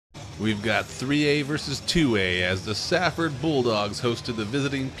We've got 3A versus 2A as the Safford Bulldogs hosted the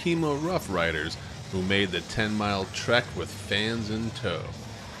visiting Pima Roughriders, who made the 10-mile trek with fans in tow.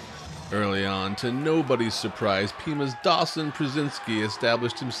 Early on, to nobody's surprise, Pima's Dawson Przinski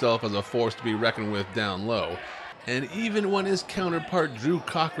established himself as a force to be reckoned with down low, and even when his counterpart Drew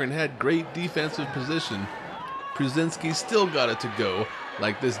Cochran had great defensive position, Przinski still got it to go,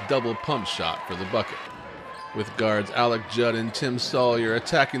 like this double pump shot for the bucket. With guards Alec Judd and Tim Sawyer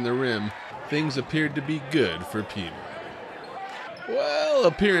attacking the rim, things appeared to be good for Pima. Well,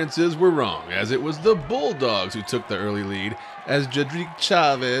 appearances were wrong, as it was the Bulldogs who took the early lead, as Jadrick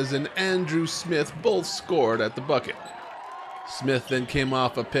Chavez and Andrew Smith both scored at the bucket. Smith then came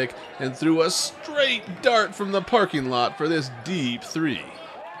off a pick and threw a straight dart from the parking lot for this deep three.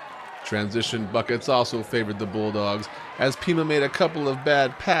 Transition buckets also favored the Bulldogs, as Pima made a couple of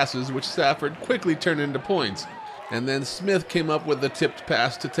bad passes which Safford quickly turned into points, and then Smith came up with the tipped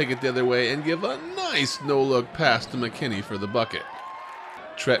pass to take it the other way and give a nice no-look pass to McKinney for the bucket.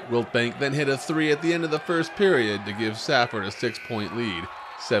 Tret Wiltbank then hit a three at the end of the first period to give Safford a 6-point lead,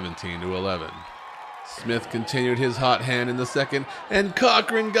 17-11. Smith continued his hot hand in the second, and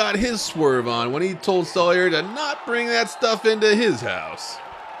Cochran got his swerve on when he told Sawyer to not bring that stuff into his house.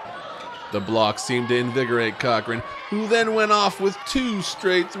 The block seemed to invigorate Cochran, who then went off with 2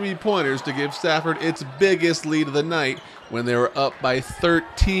 straight three-pointers to give Safford its biggest lead of the night when they were up by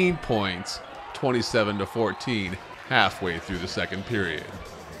 13 points, 27-14, halfway through the second period.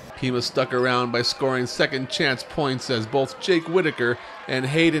 Pima stuck around by scoring second-chance points as both Jake Whitaker and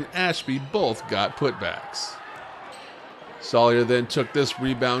Hayden Ashby both got putbacks. Sawyer then took this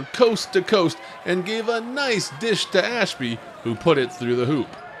rebound coast to coast and gave a nice dish to Ashby, who put it through the hoop.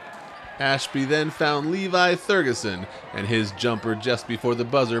 Ashby then found Levi Thurgeson, and his jumper just before the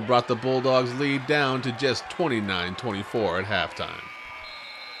buzzer brought the Bulldogs' lead down to just 29-24 at halftime.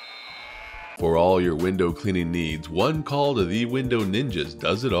 For all your window cleaning needs, one call to The Window Ninjas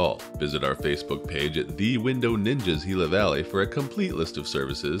does it all. Visit our Facebook page at The Window Ninjas Gila Valley for a complete list of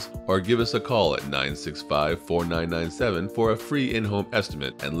services, or give us a call at 965-4997 for a free in-home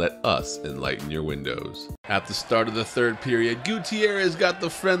estimate and let us enlighten your windows. At the start of the third period, Gutierrez got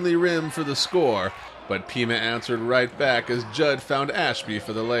the friendly rim for the score, but Pima answered right back as Judd found Ashby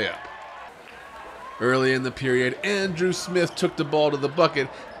for the layup. Early in the period, Andrew Smith took the ball to the bucket,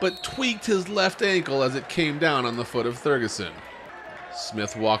 but tweaked his left ankle as it came down on the foot of Thurgeson.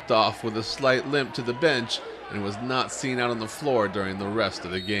 Smith walked off with a slight limp to the bench and was not seen out on the floor during the rest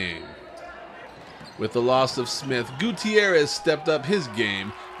of the game. With the loss of Smith, Gutierrez stepped up his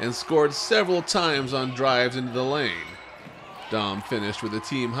game and scored several times on drives into the lane. Dom finished with a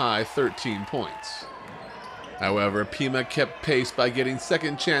team-high 13 points. However, Pima kept pace by getting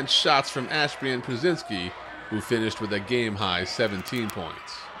second-chance shots from Ashby and Przinski, who finished with a game-high 17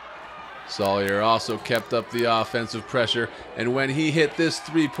 points. Sawyer also kept up the offensive pressure, and when he hit this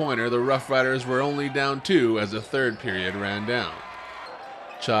three-pointer, the Rough Riders were only down 2 as the third period ran down.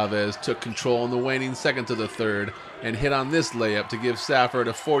 Chavez took control in the waning seconds of the third and hit on this layup to give Safford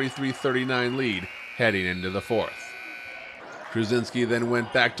a 43-39 lead heading into the fourth. Przinski then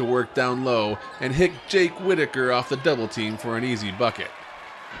went back to work down low and hit Jake Whitaker off the double team for an easy bucket.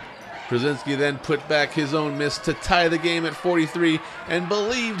 Przinski then put back his own miss to tie the game at 43 and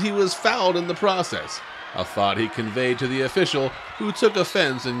believed he was fouled in the process, a thought he conveyed to the official, who took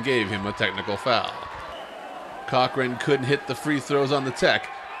offense and gave him a technical foul. Cochran couldn't hit the free throws on the tech,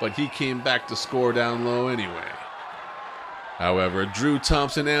 but he came back to score down low anyway. However, Drew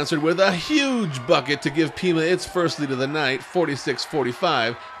Thompson answered with a huge bucket to give Pima its first lead of the night,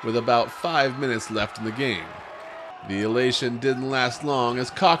 46-45, with about 5 minutes left in the game. The elation didn't last long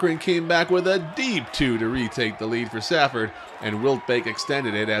as Cochran came back with a deep 2 to retake the lead for Safford, and Wiltbank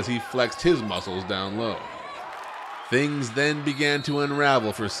extended it as he flexed his muscles down low. Things then began to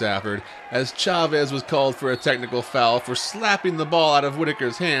unravel for Safford as Chavez was called for a technical foul for slapping the ball out of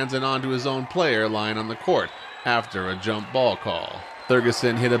Whitaker's hands and onto his own player lying on the court after a jump ball call.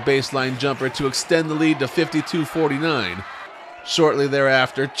 Thurgeson hit a baseline jumper to extend the lead to 52-49. Shortly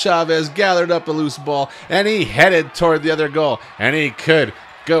thereafter, Chavez gathered up a loose ball and he headed toward the other goal, and he could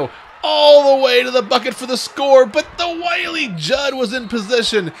go all the way to the bucket for the score, but the wily Judd was in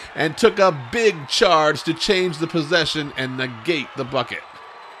position and took a big charge to change the possession and negate the bucket.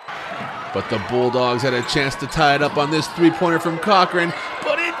 But the Bulldogs had a chance to tie it up on this three-pointer from Cochran,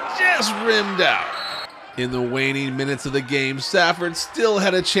 but it just rimmed out. In the waning minutes of the game, Safford still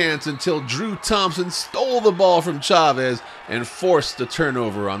had a chance until Drew Thompson stole the ball from Chavez and forced the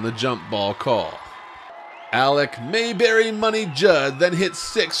turnover on the jump ball call. Alec Mayberry Money Judd then hit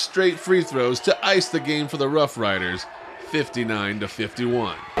 6 straight free throws to ice the game for the Rough Riders,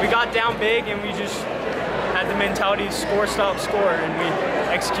 59-51. We got down big and we just had the mentality to score, stop, score, and we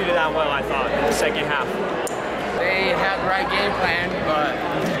executed that well, I thought, in the second half. They had the right game plan, but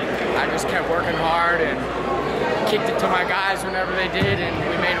I just kept working hard and kicked it to my guys whenever they did, and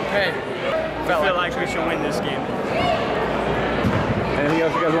we made them pay. I feel like we should win this game. Anything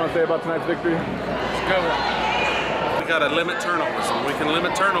else you guys want to say about tonight's victory? It's a good one. We got to limit turnovers. When we can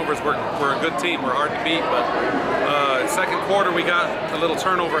limit turnovers, we're a good team. We're hard to beat, but in second quarter we got a little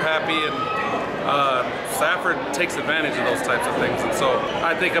turnover happy, and Safford takes advantage of those types of things. And so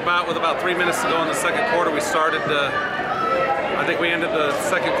I think with about 3 minutes to go in the second quarter, we started I think we ended the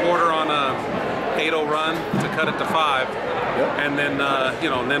second quarter on a 8-0 run to cut it to 5. Yep. And then,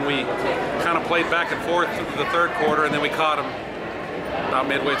 then we kind of played back and forth through the third quarter, and then we caught them about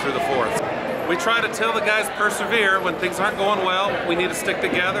midway through the fourth. We try to tell the guys persevere when things aren't going well. We need to stick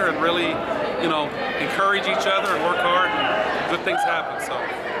together and really, encourage each other and work hard, and good things happen. So.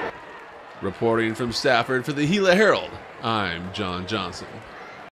 Reporting from Safford for the Gila Herald, I'm John Johnson.